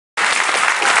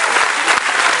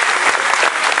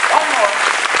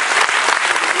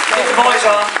the boys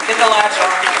on. Get the lads on.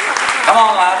 Come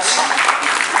on, lads.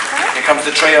 Here comes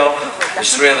the trio.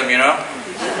 There's three of them, you know.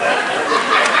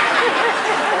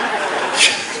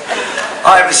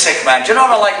 I was sick, man. Do you know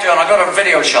what I like doing? I go to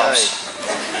video shops.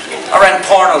 I rent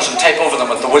pornos and tape over them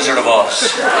with the Wizard of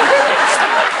Oz.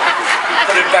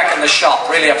 Put it back in the shop.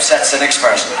 Really upsets the next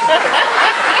person.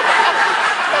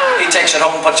 He takes it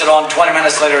home, puts it on. 20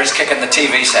 minutes later, he's kicking the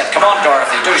TV set. Come on,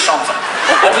 Dorothy, do something.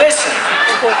 But listen,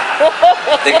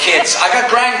 the kids. I got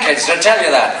grandkids. They'll tell you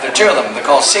that. There are two of them. They're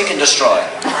called Seek and Destroy.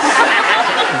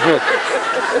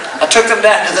 I took them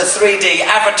down to the 3D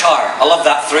Avatar. I love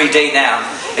that 3D now.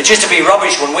 It used to be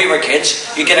rubbish when we were kids.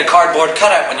 You get a cardboard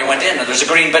cutout when you went in, and there's a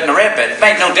green bit and a red bit. It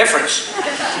made no difference.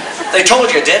 They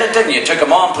told you did it, didn't you? Took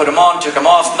them on, put them on, took them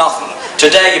off, nothing.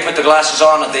 Today you put the glasses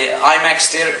on at the IMAX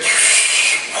theatre.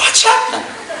 What's happening?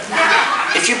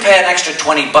 If you pay an extra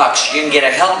 20 bucks, you can get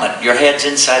a helmet. Your head's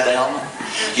inside the helmet.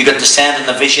 You got the sound and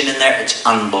the vision in there. It's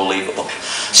unbelievable.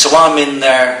 So I'm in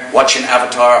there watching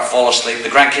Avatar. I fall asleep.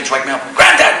 The grandkids wake me up.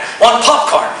 Granddad, want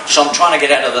popcorn? So I'm trying to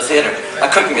get out of the theatre. I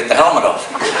couldn't get the helmet off.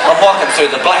 I'm walking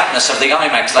through the blackness of the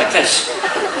IMAX like this.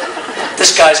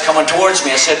 This guy's coming towards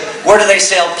me. I said, where do they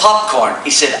sell popcorn?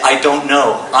 He said, I don't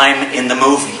know. I'm in the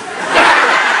movie.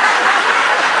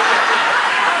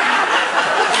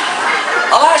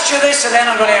 I'll ask you this, and then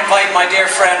I'm going to invite my dear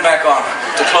friend back on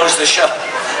to close the show.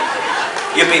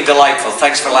 You've been delightful.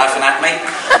 Thanks for laughing at me.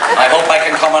 I hope I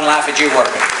can come and laugh at you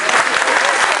working.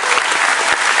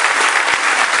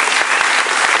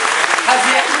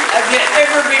 Have you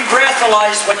ever been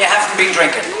breathalyzed when you haven't been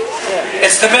drinking?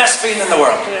 It's the best feeling in the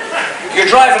world. You're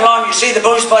driving along, you see the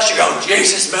booze bus, you go,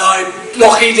 Jesus, my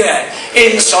lucky day.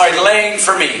 Inside lane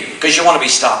for me, because you want to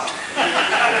be stopped.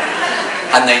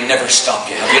 And they never stop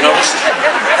you. Have you noticed?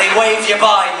 They wave you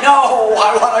by. No,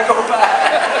 I want to go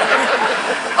back.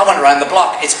 I went around the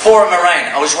block. It's pouring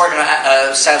rain. I was working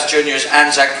at South Junior's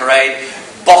Anzac Parade,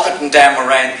 bucketing down with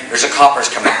rain. There's a coppers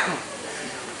coming.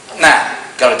 Now,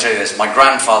 got to tell you this. My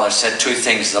grandfather said two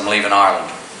things as I'm leaving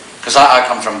Ireland. Because I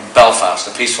come from Belfast,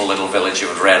 a peaceful little village you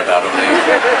would read about over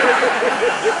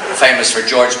there. Famous for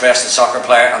George Best, the soccer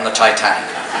player, and the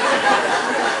Titanic.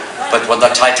 But when the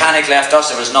Titanic left us,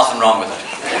 there was nothing wrong with it.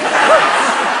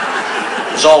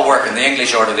 It was all working, the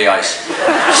English ordered the ice.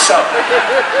 So,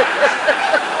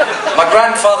 my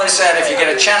grandfather said, if you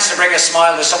get a chance to bring a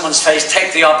smile to someone's face,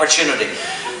 take the opportunity.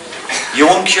 You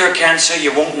won't cure cancer,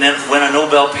 you won't win a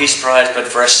Nobel Peace Prize, but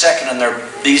for a second in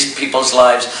these people's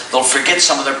lives, they'll forget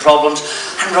some of their problems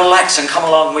and relax and come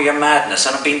along with your madness.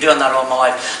 And I've been doing that all my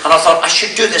life. And I thought, I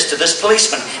should do this to this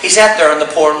policeman. He's out there in the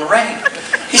pouring rain.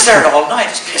 He's there all night.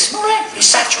 It's pissing rain. He's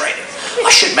saturated. I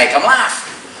should make him laugh.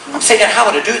 I'm thinking, how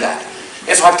would I do that?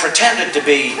 If I pretended to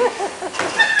be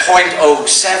 0.07,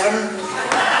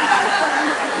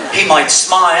 he might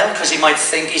smile because he might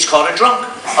think he's caught a drunk.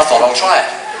 I thought, I'll try it.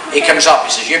 He comes up,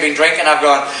 he says, you've been drinking? I've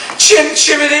gone, chim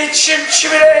chimity, chim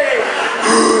chimity.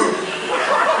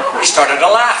 He started to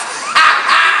laugh.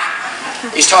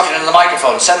 He's talking into the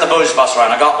microphone. Send the booze bus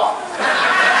around, I got one.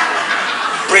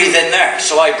 Breathe in there.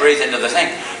 So I breathe into the thing.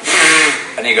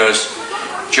 And he goes,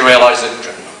 do you realise that?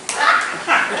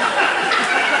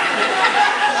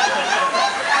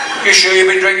 You sure you've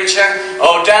been drinking, sir?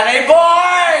 Oh, Danny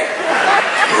boy!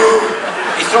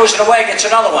 He throws it away, gets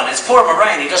another one. It's pouring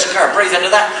rain, he doesn't care. Breathe into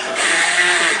that.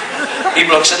 He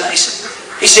looks at it,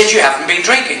 he said, you haven't been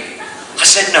drinking. I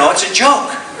said, no, it's a joke.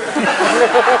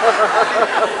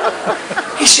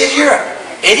 He said, you're an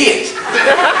idiot.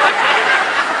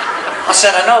 I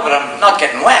said, I know, but I'm not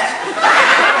getting wet.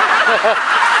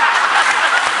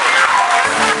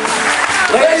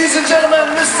 Ladies and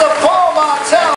gentlemen, Mr. Paul Martel.